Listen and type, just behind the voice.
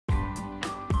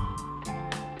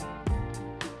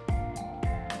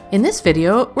In this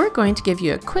video, we're going to give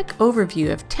you a quick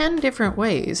overview of 10 different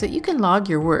ways that you can log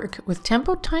your work with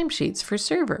Tempo Timesheets for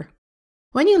Server.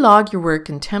 When you log your work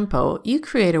in Tempo, you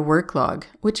create a work log,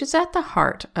 which is at the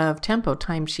heart of Tempo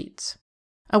Timesheets.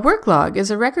 A work log is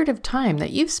a record of time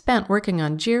that you've spent working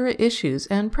on Jira issues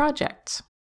and projects.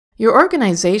 Your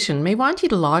organization may want you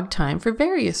to log time for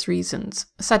various reasons,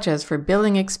 such as for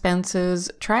billing expenses,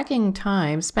 tracking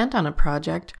time spent on a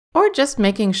project, or just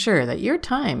making sure that your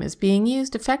time is being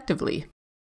used effectively.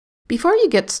 Before you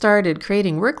get started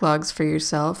creating work logs for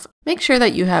yourself, make sure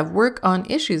that you have Work on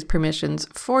Issues permissions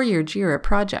for your Jira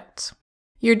projects.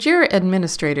 Your Jira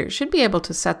administrator should be able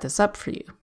to set this up for you.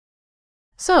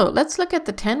 So let's look at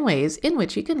the 10 ways in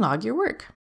which you can log your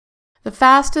work. The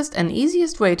fastest and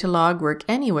easiest way to log work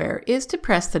anywhere is to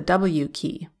press the W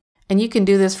key, and you can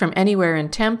do this from anywhere in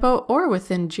Tempo or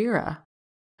within Jira.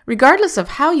 Regardless of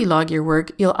how you log your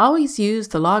work, you'll always use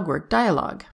the Logwork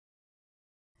dialog.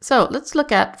 So let's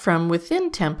look at from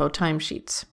within Tempo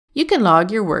Timesheets. You can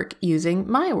log your work using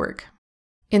My Work.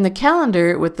 In the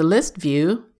calendar with the list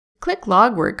view, click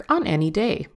Logwork on any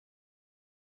day.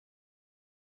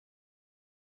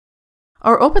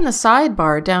 Or open the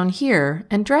sidebar down here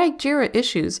and drag Jira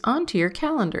issues onto your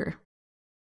calendar.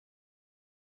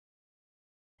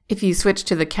 If you switch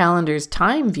to the calendar's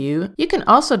time view, you can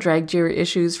also drag Jira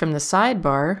issues from the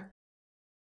sidebar,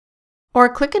 or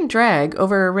click and drag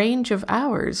over a range of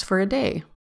hours for a day.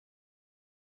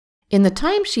 In the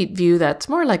timesheet view that's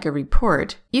more like a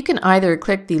report, you can either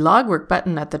click the Logwork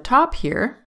button at the top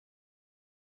here,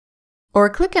 or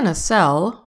click in a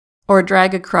cell, or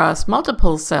drag across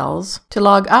multiple cells to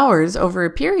log hours over a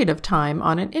period of time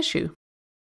on an issue.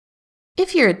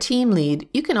 If you're a team lead,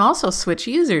 you can also switch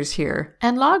users here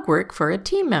and log work for a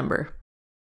team member.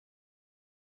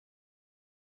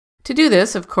 To do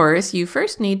this, of course, you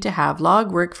first need to have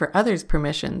log work for others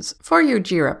permissions for your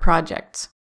Jira projects,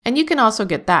 and you can also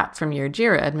get that from your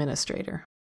Jira administrator.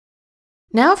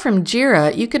 Now from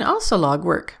Jira, you can also log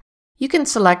work. You can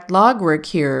select log work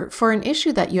here for an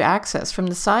issue that you access from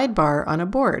the sidebar on a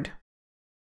board,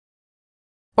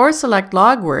 or select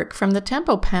log work from the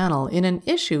Tempo panel in an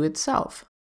issue itself.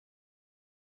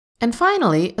 And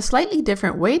finally, a slightly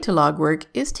different way to log work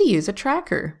is to use a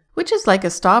tracker, which is like a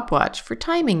stopwatch for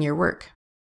timing your work.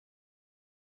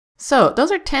 So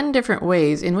those are 10 different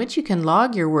ways in which you can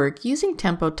log your work using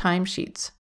Tempo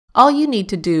Timesheets. All you need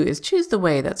to do is choose the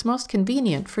way that's most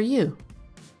convenient for you.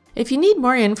 If you need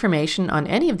more information on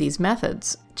any of these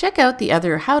methods, check out the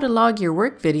other How to Log Your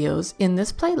Work videos in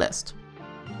this playlist.